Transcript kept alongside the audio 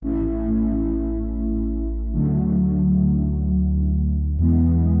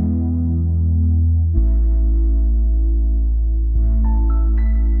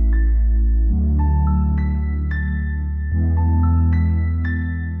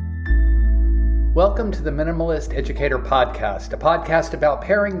Welcome to the Minimalist Educator Podcast, a podcast about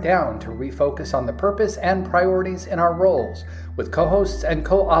paring down to refocus on the purpose and priorities in our roles, with co-hosts and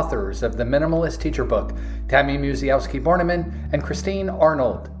co-authors of the Minimalist Teacher Book, Tammy Musiowski-Borneman and Christine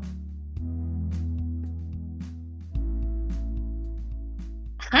Arnold.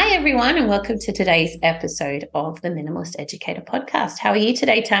 Hi, everyone, and welcome to today's episode of the Minimalist Educator Podcast. How are you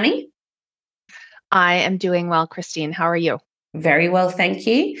today, Tammy? I am doing well, Christine. How are you? Very well, thank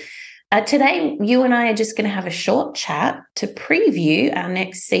you. Today, you and I are just going to have a short chat to preview our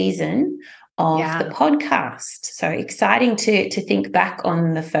next season of the podcast. So exciting to think back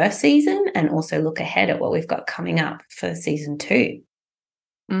on the first season and also look ahead at what we've got coming up for season 2.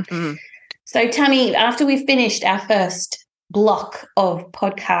 Mm-hmm. So, Tammy, after we've finished our first block of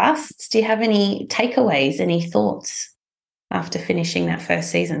podcasts, do you have any takeaways, any thoughts after finishing that first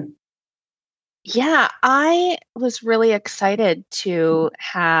season? Yeah, I was really excited to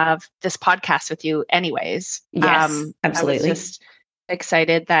have this podcast with you anyways. Yes, absolutely. I was just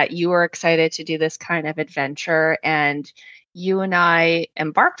excited that you were excited to do this kind of adventure. And you and I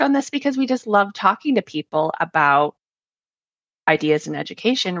embarked on this because we just love talking to people about ideas in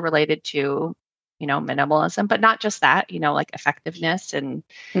education related to, minimalism, but not just that, like effectiveness and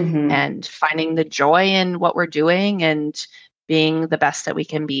finding the joy in what we're doing and being the best that we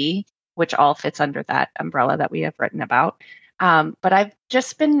can be, which all fits under that umbrella that we have written about. But I've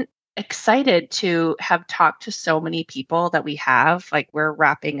just been excited to have talked to so many people that we have. Like, we're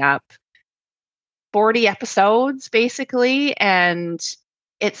wrapping up 40 episodes basically. And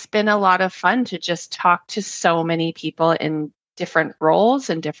it's been a lot of fun to just talk to so many people in different roles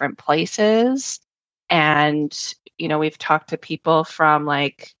and different places. And, we've talked to people from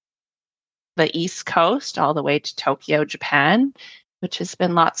like the East Coast all the way to Tokyo, Japan, which has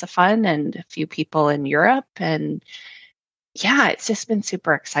been lots of fun, and a few people in Europe. And yeah, it's just been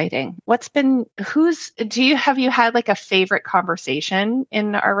super exciting. Have you had like a favorite conversation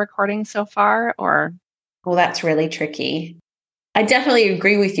in our recording so far, or? Well, that's really tricky. I definitely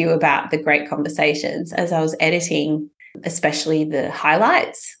agree with you about the great conversations. As I was editing, especially the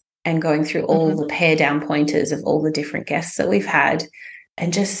highlights and going through all the pare down pointers of all the different guests that we've had,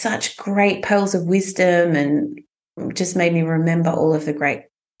 and just such great pearls of wisdom, and just made me remember all of the great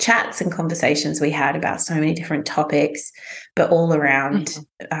chats and conversations we had about so many different topics, but all around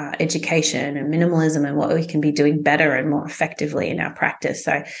education and minimalism and what we can be doing better and more effectively in our practice.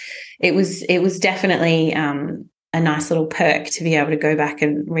 So it was definitely a nice little perk to be able to go back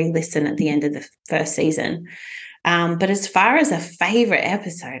and re-listen at the end of the first season. But as far as a favorite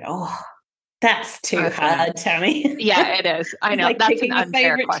episode, that's too hard, Tammy. Yeah, it is. I know. Like that's an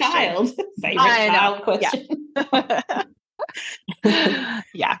unfair question. Favorite child question.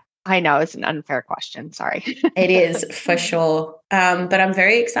 Yeah, I know. It's an unfair question. Sorry. It is, for sure. But I'm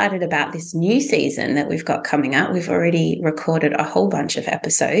very excited about this new season that we've got coming up. We've already recorded a whole bunch of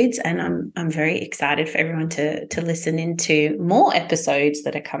episodes, and I'm very excited for everyone to listen into more episodes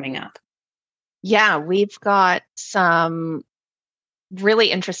that are coming up. Yeah, we've got some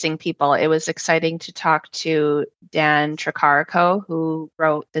really interesting people. It was exciting to talk to Dan Tricarico, who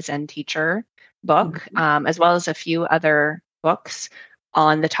wrote the Zen Teacher book, as well as a few other books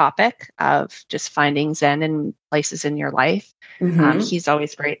on the topic of just finding Zen in places in your life. He's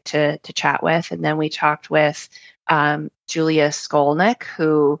always great to chat with. And then we talked with Julia Skolnick,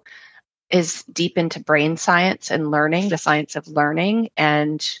 who is deep into brain science and learning, the science of learning,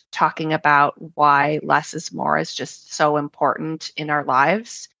 and talking about why less is more is just so important in our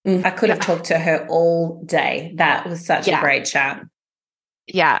lives. I could have talked to her all day. That was such a great chat.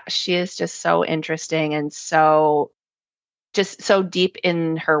 Yeah, she is just so interesting and so deep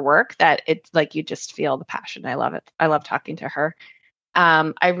in her work that it's like you just feel the passion. I love it. I love talking to her.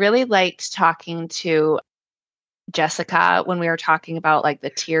 I really liked talking to Jessica when we were talking about like the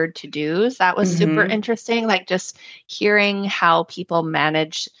tiered to-dos. That was super interesting. Like just hearing how people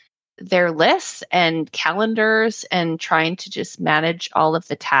manage their lists and calendars and trying to just manage all of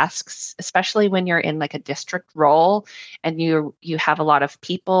the tasks, especially when you're in like a district role and you have a lot of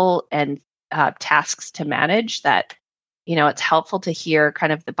people and tasks to manage. That it's helpful to hear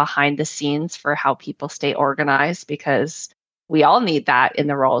kind of the behind the scenes for how people stay organized, because we all need that in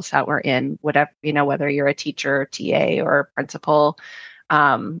the roles that we're in, whatever, whether you're a teacher, TA, or a principal,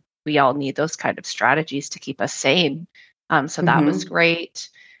 we all need those kind of strategies to keep us sane. So that was great.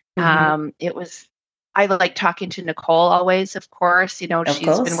 I like talking to Nicole always, of course. She's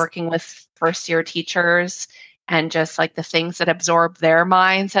been working with first year teachers and just like the things that absorb their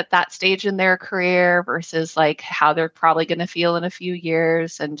minds at that stage in their career versus like how they're probably going to feel in a few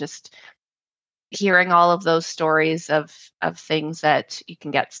years, and just hearing all of those stories of things that you can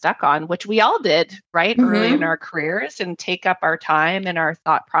get stuck on, which we all did, right? Early in our careers and take up our time and our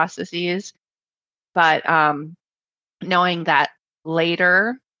thought processes. But knowing that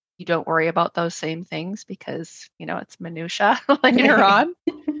later, you don't worry about those same things because, it's minutia later on.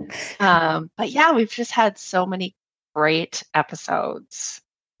 But yeah, we've just had so many great episodes.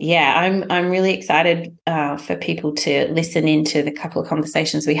 Yeah, I'm really excited for people to listen into the couple of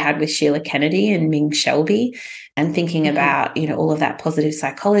conversations we had with Sheila Kennedy and Ming Shelby, and thinking about all of that positive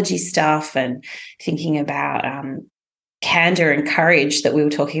psychology stuff, and thinking about candor and courage that we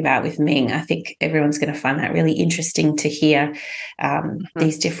were talking about with Ming. I think everyone's going to find that really interesting to hear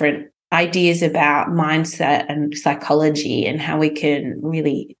these different ideas about mindset and psychology, and how we can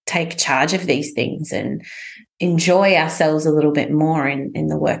really take charge of these things and enjoy ourselves a little bit more in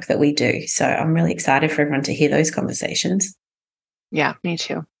the work that we do. So I'm really excited for everyone to hear those conversations. Yeah, me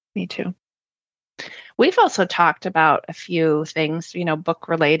too. We've also talked about a few things, book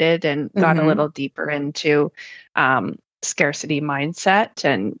related, and got a little deeper into scarcity mindset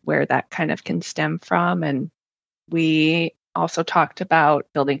and where that kind of can stem from. And we also talked about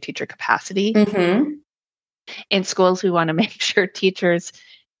building teacher capacity. In schools, we want to make sure teachers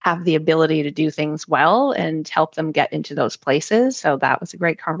have the ability to do things well and help them get into those places. So that was a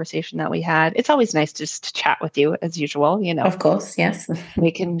great conversation that we had. It's always nice just to chat with you as usual, Of course, yes.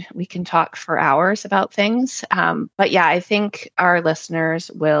 we can talk for hours about things. But yeah, I think our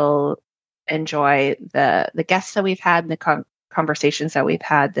listeners will enjoy the guests that we've had and the conversations that we've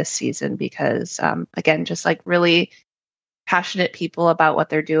had this season, because again, just like really passionate people about what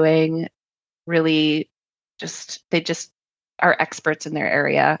they're doing, really they just are experts in their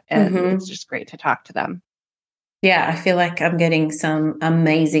area, and it's just great to talk to them. Yeah, I feel like I'm getting some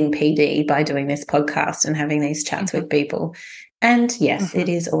amazing PD by doing this podcast and having these chats with people. And yes, it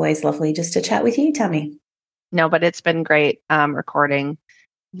is always lovely just to chat with you, Tammy. No, but it's been great recording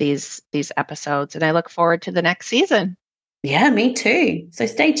these episodes, and I look forward to the next season. Yeah, me too. So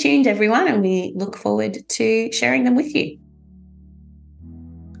stay tuned, everyone, and we look forward to sharing them with you.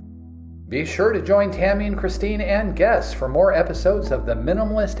 Be sure to join Tammy and Christine and guests for more episodes of the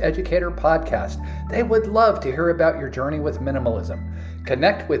Minimalist Educator Podcast. They would love to hear about your journey with minimalism.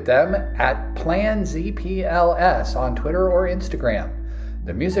 Connect with them at PlanZPLS on Twitter or Instagram.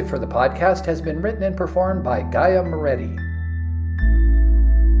 The music for the podcast has been written and performed by Gaia Moretti.